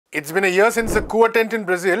It's been a year since the coup attempt in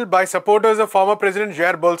Brazil by supporters of former President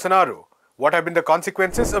Jair Bolsonaro. What have been the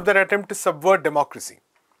consequences of that attempt to subvert democracy?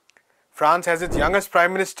 France has its youngest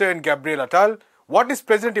Prime Minister in Gabriel Attal. What is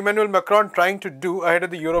President Emmanuel Macron trying to do ahead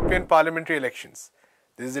of the European parliamentary elections?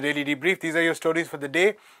 This is the Daily Debrief. These are your stories for the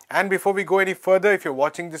day. And before we go any further, if you're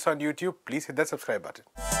watching this on YouTube, please hit that subscribe button.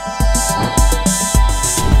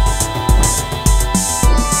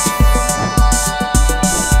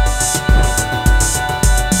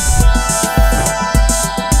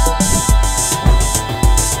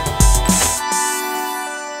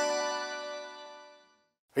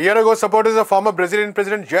 A year ago, supporters of former Brazilian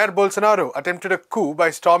President Jair Bolsonaro attempted a coup by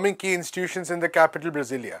storming key institutions in the capital,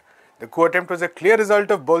 Brasilia. The coup attempt was a clear result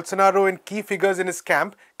of Bolsonaro and key figures in his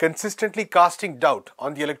camp consistently casting doubt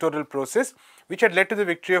on the electoral process, which had led to the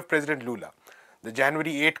victory of President Lula. The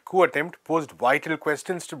January 8 coup attempt posed vital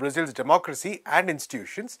questions to Brazil's democracy and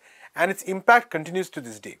institutions, and its impact continues to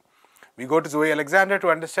this day. We go to Zoe Alexander to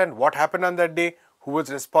understand what happened on that day, who was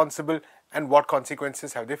responsible, and what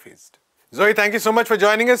consequences have they faced. Zoe, thank you so much for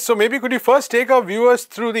joining us. So maybe could you first take our viewers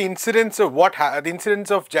through the incidents of the incidents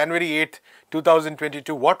of January 8th,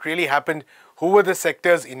 2022? What really happened? Who were the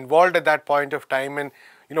sectors involved at that point of time? And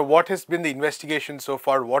what has been the investigation so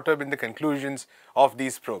far? What have been the conclusions of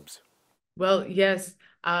these probes? Well, yes,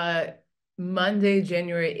 Monday,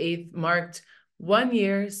 January 8th marked 1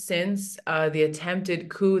 year since the attempted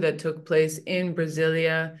coup that took place in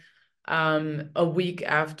Brasilia, a week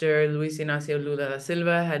after Luiz Inácio Lula da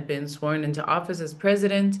Silva had been sworn into office as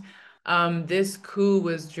president. This coup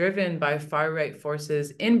was driven by far-right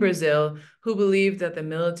forces in Brazil who believed that the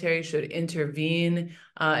military should intervene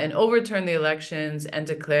and overturn the elections and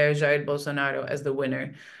declare Jair Bolsonaro as the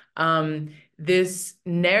winner. This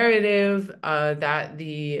narrative that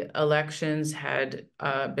the elections had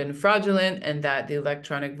been fraudulent and that the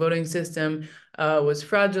electronic voting system was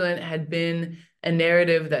fraudulent had been a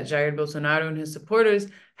narrative that Jair Bolsonaro and his supporters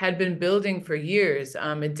had been building for years.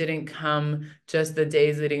 It didn't come just the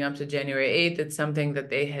days leading up to January 8th. It's something that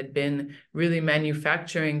they had been really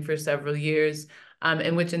manufacturing for several years,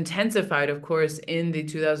 and which intensified, of course, in the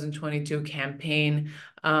 2022 campaign,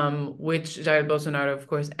 which Jair Bolsonaro, of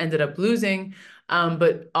course, ended up losing.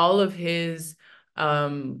 But all of his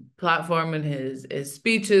platform and his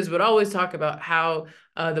speeches would always talk about how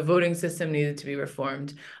the voting system needed to be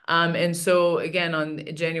reformed. And so again, on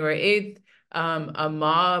January 8th, a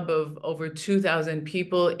mob of over 2,000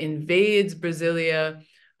 people invades Brasilia,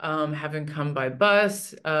 having come by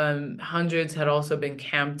bus. Hundreds had also been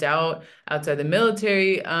camped out outside the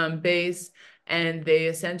military base, and they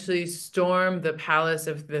essentially stormed the Palace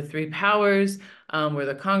of the Three Powers, where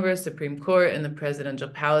the Congress, Supreme Court, and the Presidential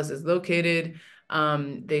Palace is located.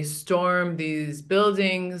 They storm these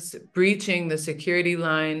buildings, breaching the security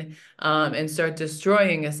line, and start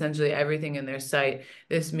destroying essentially everything in their sight.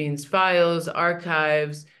 This means files,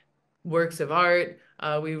 archives, works of art.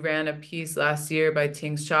 We ran a piece last year by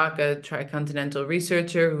Ting Shak, a tricontinental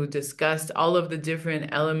researcher, who discussed all of the different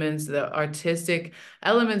elements, the artistic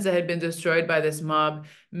elements that had been destroyed by this mob.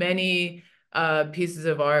 Many pieces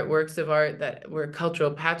of art, works of art that were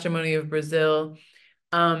cultural patrimony of Brazil.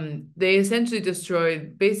 They essentially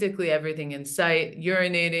destroyed basically everything in sight,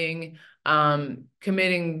 urinating,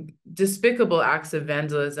 committing despicable acts of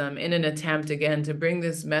vandalism in an attempt, again, to bring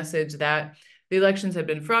this message that the elections have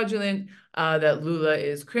been fraudulent, that Lula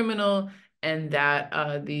is criminal, and that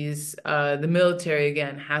the military,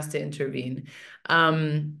 again, has to intervene.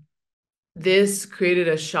 This created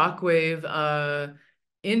a shockwave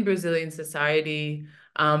in Brazilian society.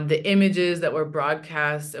 The images that were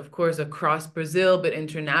broadcast, of course, across Brazil, but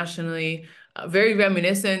internationally, very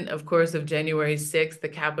reminiscent, of course, of January 6th, the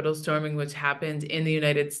Capitol storming, which happened in the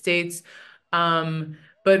United States,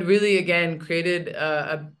 but really, again, created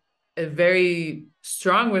a very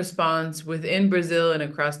strong response within Brazil and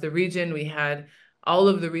across the region. We had all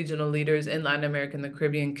of the regional leaders in Latin America and the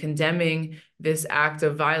Caribbean condemning this act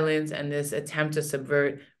of violence and this attempt to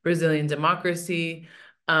subvert Brazilian democracy.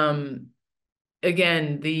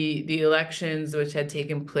 Again, the elections which had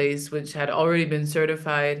taken place, which had already been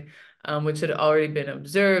certified, which had already been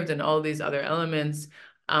observed, and all these other elements,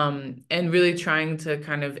 and really trying to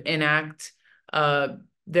kind of enact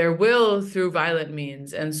their will through violent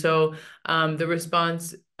means. And so the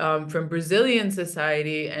response from Brazilian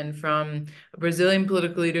society and from Brazilian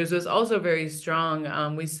political leaders was also very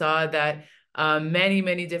strong. We saw that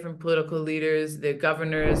many different political leaders, the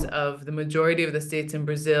governors of the majority of the states in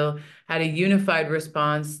Brazil, had a unified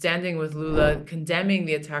response, standing with Lula, condemning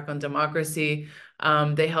the attack on democracy.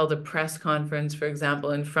 They held a press conference, for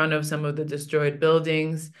example, in front of some of the destroyed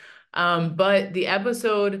buildings. But the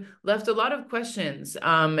episode left a lot of questions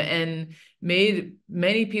and made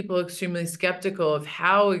many people extremely skeptical of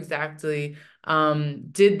how exactly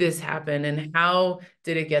did this happen and how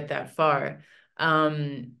did it get that far.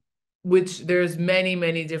 Which there's many,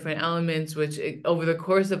 many different elements, which over the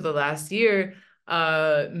course of the last year,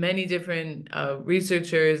 many different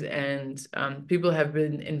researchers and people have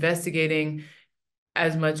been investigating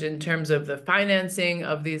as much in terms of the financing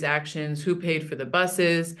of these actions, who paid for the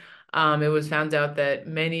buses. It was found out that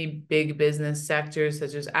many big business sectors,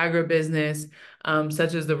 such as agribusiness,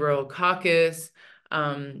 such as the Rural Caucus,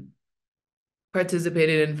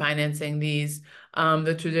 participated in financing these,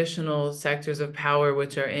 the traditional sectors of power,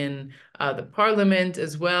 which are in the parliament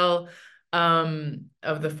as well,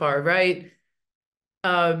 of the far right.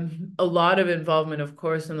 A lot of involvement, of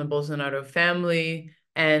course, in the Bolsonaro family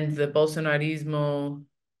and the Bolsonarismo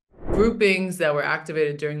groupings that were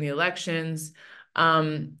activated during the elections.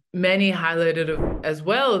 Many highlighted as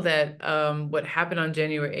well that what happened on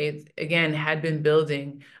January 8th, again, had been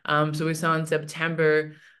building. So we saw in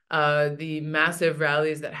September the massive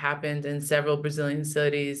rallies that happened in several Brazilian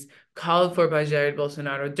cities called for by Jair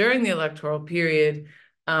Bolsonaro during the electoral period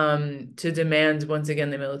to demand, once again,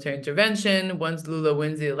 the military intervention. Once Lula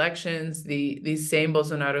wins the elections, these same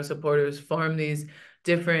Bolsonaro supporters form these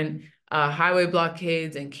different highway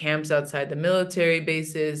blockades and camps outside the military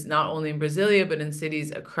bases, not only in Brasilia, but in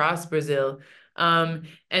cities across Brazil.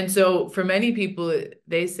 And so for many people,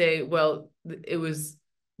 they say, well,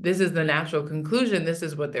 this is the natural conclusion. This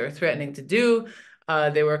is what they were threatening to do.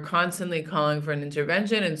 They were constantly calling for an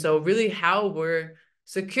intervention. And so really, how were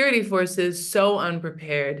security forces so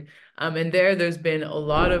unprepared? And there's been a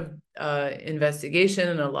lot of investigation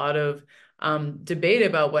and a lot of debate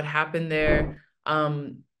about what happened there.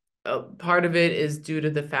 Part of it is due to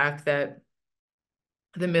the fact that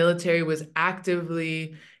the military was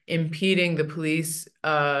actively impeding the police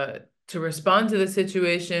to respond to the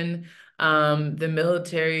situation. The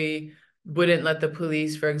military wouldn't let the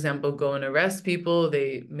police, for example, go and arrest people.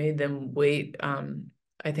 They made them wait,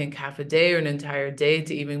 I think, half a day or an entire day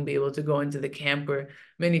to even be able to go into the camp where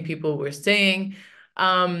many people were staying.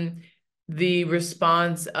 The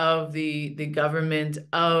response of the government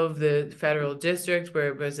of the federal district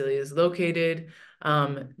where Brasilia is located,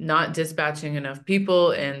 not dispatching enough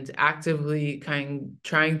people and actively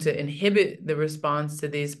trying to inhibit the response to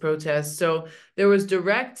these protests. So there was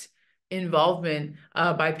direct involvement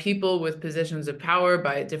by people with positions of power,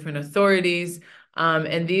 by different authorities,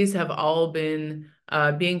 and these have all been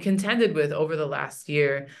being contended with over the last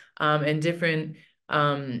year. And different,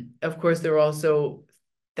 of course, there were also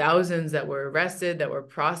thousands that were arrested, that were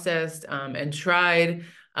processed and tried.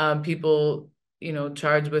 People,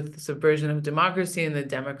 charged with subversion of democracy and the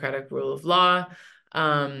democratic rule of law,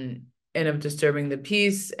 and of disturbing the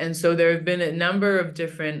peace. And so there have been a number of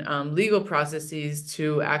different legal processes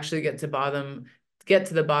to actually get to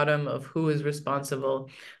the bottom of who is responsible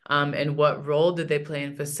and what role did they play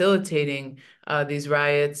in facilitating these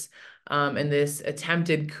riots. And this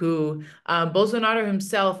attempted coup. Bolsonaro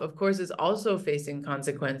himself, of course, is also facing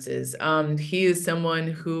consequences. He is someone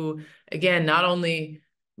who, again, not only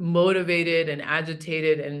motivated and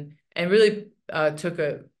agitated and really took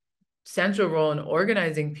a central role in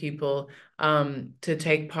organizing people to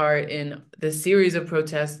take part in the series of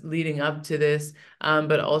protests leading up to this,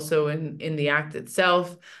 but also in the act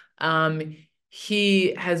itself.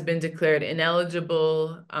 He has been declared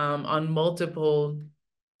ineligible on multiple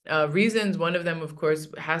reasons. One of them, of course,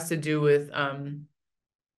 has to do with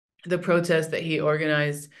the protest that he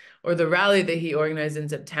organized, or the rally that he organized in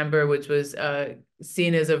September, which was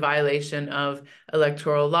seen as a violation of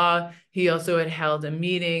electoral law. He also had held a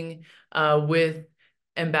meeting with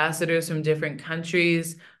ambassadors from different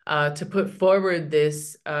countries to put forward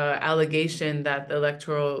this allegation that the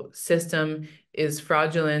electoral system is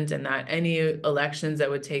fraudulent and that any elections that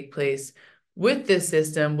would take place with this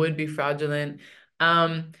system would be fraudulent.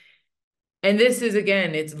 And this is,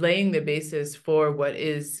 again, it's laying the basis for what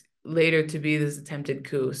is later to be this attempted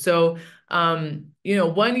coup. So, 1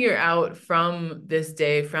 year out from this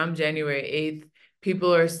day, from January 8th,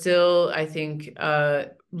 people are still, I think,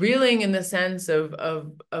 reeling in the sense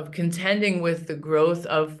of contending with the growth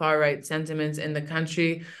of far-right sentiments in the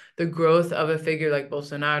country, the growth of a figure like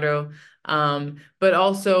Bolsonaro, but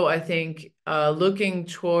also, I think, looking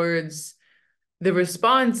towards the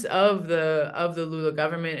response of the Lula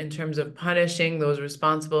government in terms of punishing those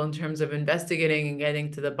responsible, in terms of investigating and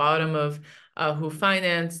getting to the bottom of who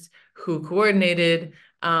financed, who coordinated,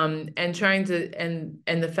 and trying to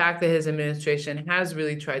and the fact that his administration has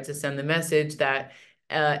really tried to send the message that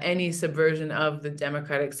any subversion of the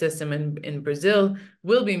democratic system in Brazil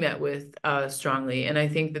will be met with strongly. And I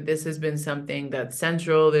think that this has been something that's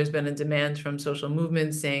central. There's been a demand from social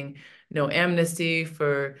movements saying no amnesty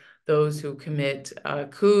for those who commit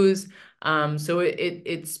coups. So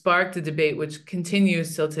it sparked a debate which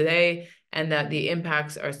continues till today, and that the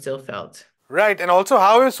impacts are still felt. Right, and also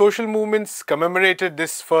how have social movements commemorated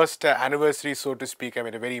this first anniversary, so to speak? I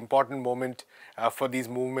mean, a very important moment for these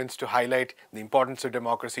movements to highlight the importance of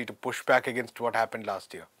democracy, to push back against what happened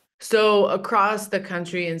last year. So across the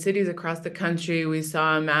country, in cities across the country, we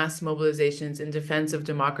saw mass mobilizations in defense of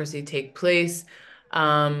democracy take place.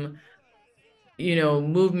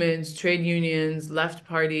 Movements, trade unions, left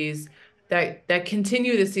parties that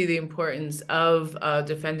continue to see the importance of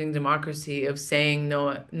defending democracy, of saying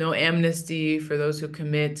no amnesty for those who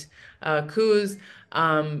commit coups,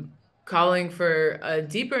 calling for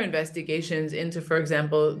deeper investigations into, for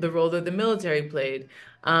example, the role that the military played.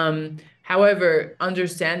 However,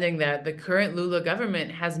 understanding that the current Lula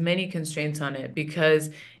government has many constraints on it because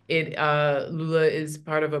Lula is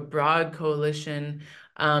part of a broad coalition.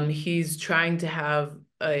 He's trying to have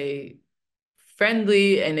a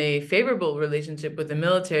friendly and a favorable relationship with the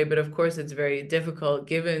military, but of course it's very difficult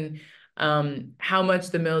given how much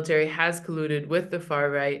the military has colluded with the far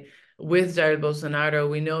right, with Jair Bolsonaro.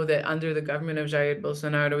 We know that under the government of Jair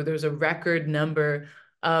Bolsonaro, there's a record number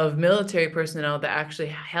of military personnel that actually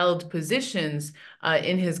held positions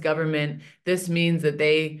in his government. This means that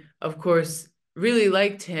they, of course, really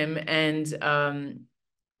liked him and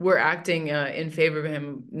were acting in favor of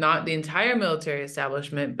him. Not the entire military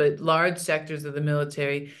establishment, but large sectors of the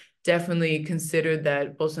military definitely considered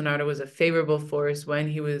that Bolsonaro was a favorable force when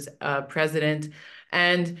he was president.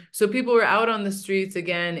 And so people were out on the streets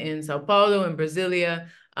again in Sao Paulo and Brasilia,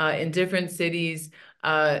 in different cities,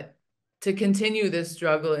 to continue this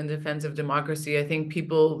struggle in defense of democracy. I think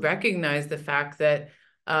people recognize the fact that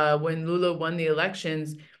when Lula won the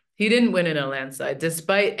elections, he didn't win in a landslide,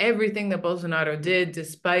 despite everything that Bolsonaro did,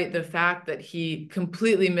 despite the fact that he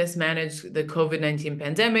completely mismanaged the COVID-19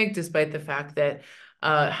 pandemic, despite the fact that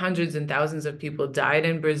hundreds and thousands of people died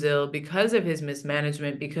in Brazil because of his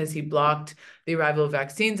mismanagement, because he blocked the arrival of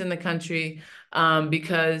vaccines in the country,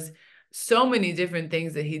 because so many different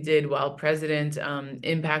things that he did while president,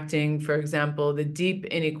 impacting, for example, the deep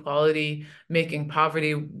inequality, making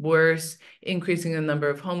poverty worse, increasing the number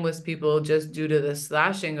of homeless people just due to the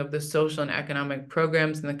slashing of the social and economic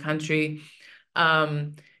programs in the country.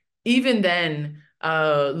 Even then,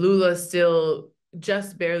 Lula still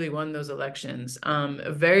just barely won those elections,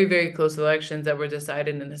 very, very close elections that were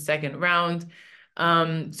decided in the second round.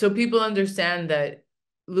 So people understand that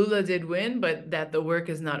Lula did win, but that the work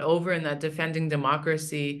is not over, and that defending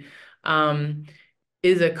democracy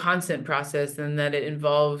is a constant process, and that it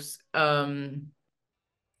involves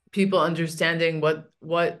people understanding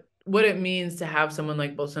what it means to have someone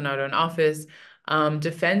like Bolsonaro in office,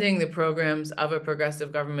 defending the programs of a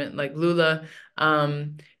progressive government like Lula,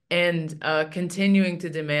 and continuing to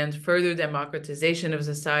demand further democratization of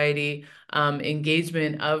society,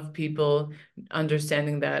 engagement of people,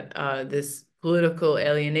 understanding that this political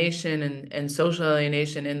alienation and social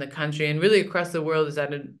alienation in the country and really across the world is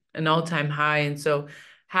at an all-time high. And so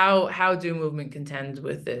how do movement contend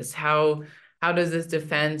with this? How does this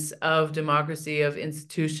defense of democracy, of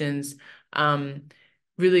institutions,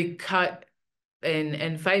 really cut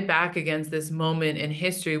and fight back against this moment in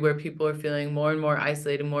history where people are feeling more and more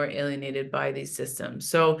isolated, more alienated by these systems?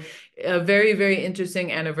 So a very, very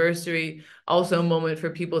interesting anniversary, also a moment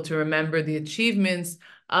for people to remember the achievements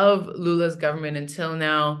of Lula's government until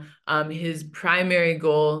now. His primary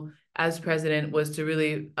goal as president was to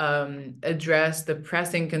really address the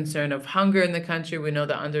pressing concern of hunger in the country. We know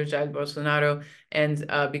that under Jair Bolsonaro and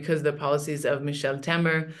because of the policies of Michel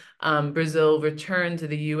Temer, Brazil returned to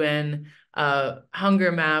the UN hunger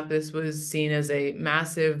map. This was seen as a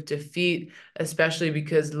massive defeat, especially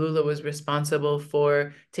because Lula was responsible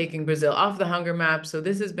for taking Brazil off the hunger map. So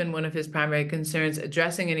this has been one of his primary concerns,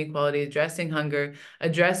 addressing inequality, addressing hunger,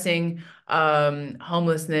 addressing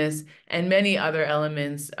homelessness, and many other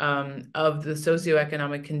elements of the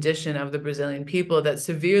socioeconomic condition of the Brazilian people that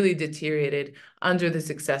severely deteriorated under the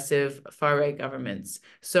successive far-right governments.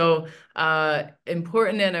 So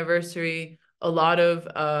important anniversary, a lot of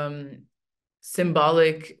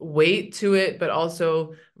symbolic weight to it, but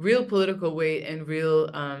also real political weight and real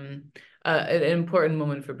an important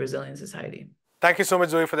moment for Brazilian society. Thank you so much,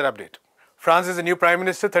 Zoe, for that update. France is a new Prime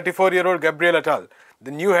Minister, 34-year-old Gabriel Attal.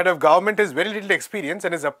 The new head of government has very little experience,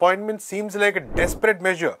 and his appointment seems like a desperate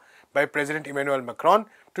measure by President Emmanuel Macron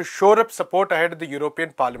to shore up support ahead of the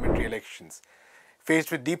European parliamentary elections.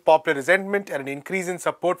 Faced with deep popular resentment and an increase in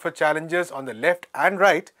support for challengers on the left and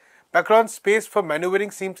right, Macron's space for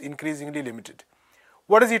maneuvering seems increasingly limited.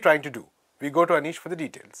 What is he trying to do? We go to Anish for the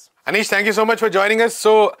details. Anish, thank you so much for joining us.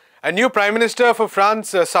 So, a new Prime Minister for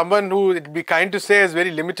France, someone who it would be kind to say has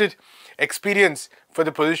very limited experience for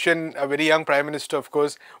the position, a very young Prime Minister, of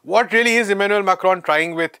course. What really is Emmanuel Macron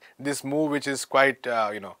trying with this move, which is quite,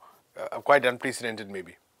 quite unprecedented,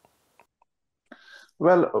 maybe?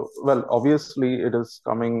 Well, obviously, it is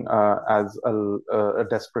coming as a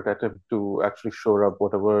desperate attempt to actually shore up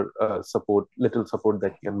whatever little support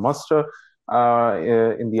that he can muster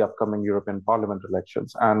in the upcoming European Parliament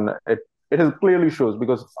elections, and it clearly shows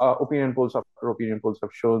because opinion polls after opinion polls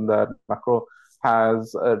have shown that Macron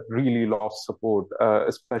has really lost support,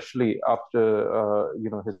 especially after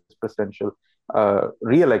his presidential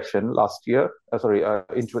re-election last year.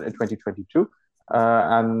 In 2022.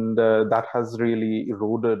 And that has really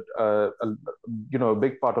eroded, a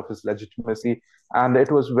big part of his legitimacy. And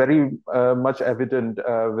it was very much evident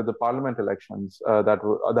with the parliament elections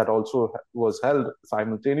that also was held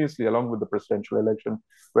simultaneously along with the presidential election,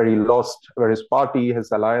 where his party,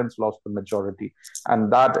 his alliance, lost the majority,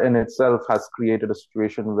 and that in itself has created a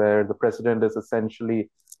situation where the president is essentially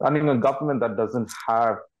running a government that doesn't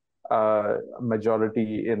have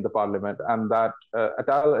majority in the parliament, and that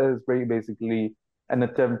Attal is very basically an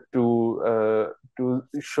attempt to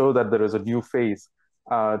show that there is a new face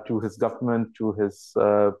to his government, to his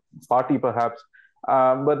party, perhaps.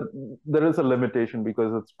 But there is a limitation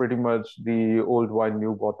because it's pretty much the old wine,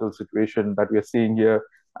 new bottle situation that we are seeing here,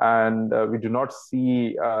 and we do not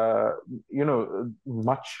see,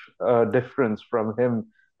 much difference from him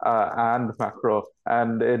and Macron.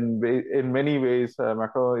 And in many ways,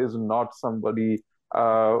 Macron is not somebody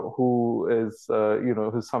who's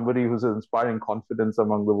somebody who's inspiring confidence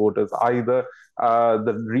among the voters either. One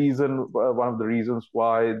of the reasons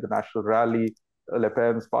why the National Rally, Le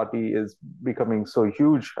Pen's party, is becoming so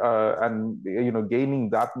huge and gaining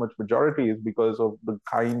that much majority is because of the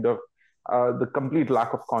kind of the complete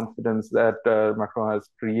lack of confidence that Macron has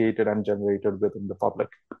created and generated within the public.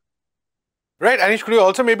 Right, Anish, could you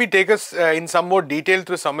also maybe take us in some more detail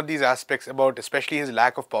through some of these aspects about especially his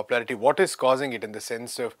lack of popularity? What is causing it in the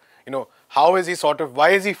sense of, how is he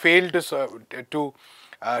why has he failed to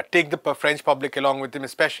take the French public along with him,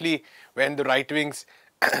 especially when the right wing's,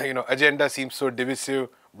 agenda seems so divisive?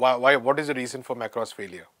 What is the reason for Macron's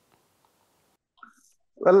failure?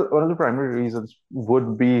 Well, one of the primary reasons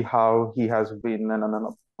would be how he has been an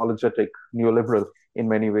unapologetic neoliberal in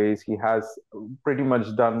many ways. He has pretty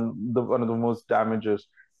much done one of the most damages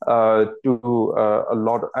to a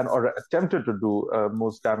lot, or attempted to do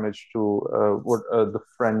most damage to the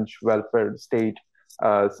French welfare state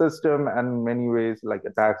system, and in many ways, like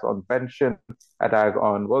attacks on pension, attack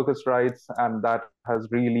on workers' rights, and that has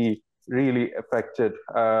really, really affected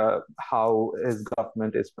how his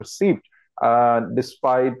government is perceived. And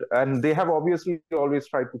they have obviously always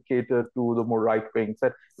tried to cater to the more right wing.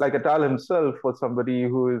 Like Attal himself was somebody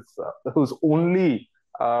whose only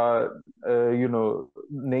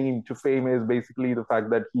name to fame is basically the fact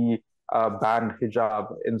that he banned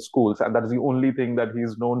hijab in schools, and that is the only thing that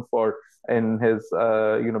he's known for in his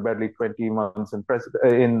barely 20 months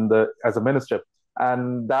as a minister.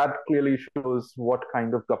 And that clearly shows what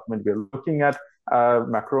kind of government we're looking at.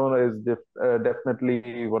 Macron is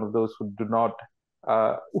definitely one of those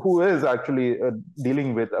who is actually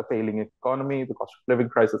dealing with a failing economy. The cost of living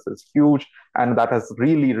crisis is huge, and that has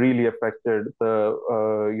really, really affected the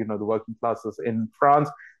working classes in France.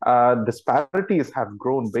 Disparities have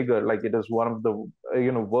grown bigger. Like, it is one of the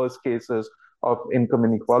worst cases of income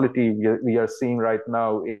inequality we are seeing right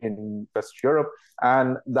now in West Europe.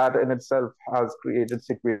 And that in itself has created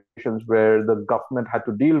situations where the government had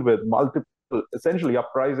to deal with multiple, essentially,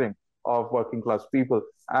 uprising of working class people.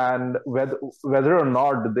 And whether or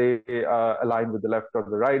not they align with the left or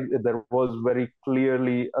the right, there was very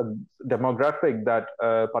clearly a demographic that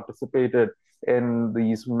participated in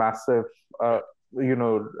these massive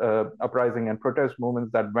uprising and protest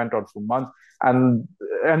movements that went on for months, and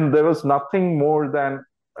there was nothing more than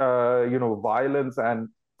violence and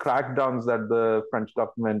crackdowns that the French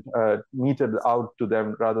government meted out to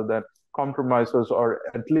them, rather than compromises or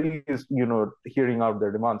at least hearing out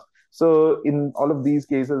their demands. So in all of these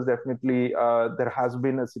cases, definitely there has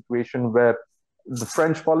been a situation where the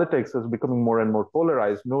French politics is becoming more and more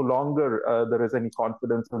polarized. No longer there is any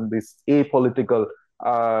confidence in this apolitical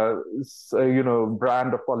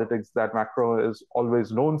brand of politics that Macron is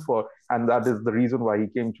always known for, and that is the reason why he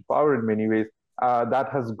came to power in many ways. That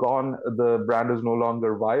has gone. The brand is no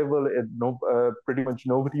longer viable. Pretty much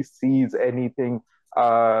nobody sees anything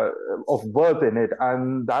of worth in it,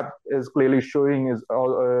 and that is clearly showing is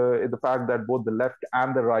the fact that both the left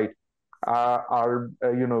and the right are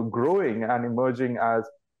growing and emerging as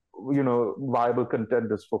viable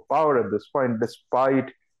contenders for power at this point,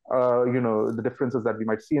 despite the differences that we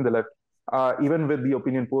might see in the left. Even with the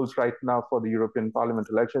opinion polls right now for the European Parliament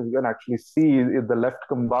elections, you can actually see if the left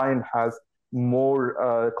combined has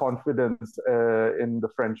more confidence in the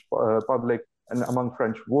French public and among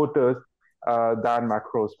French voters than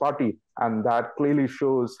Macron's party, and that clearly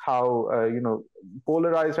shows how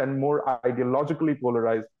polarized and more ideologically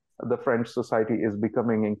polarized the French society is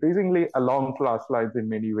becoming increasingly along class lines in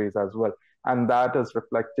many ways as well, and that is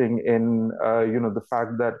reflecting in the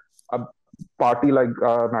fact that a party like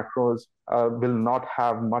Macron's will not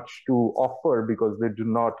have much to offer because they do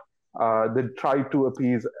not. They try to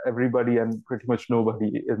appease everybody and pretty much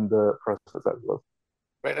nobody in the process as well.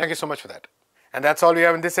 Right. Thank you so much for that. And that's all we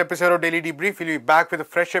have in this episode of Daily Debrief. We'll be back with a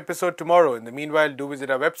fresh episode tomorrow. In the meanwhile, do visit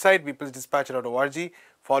our website, peoplesdispatch.org.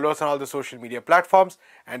 Follow us on all the social media platforms.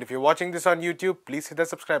 And if you're watching this on YouTube, please hit the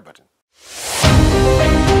subscribe button.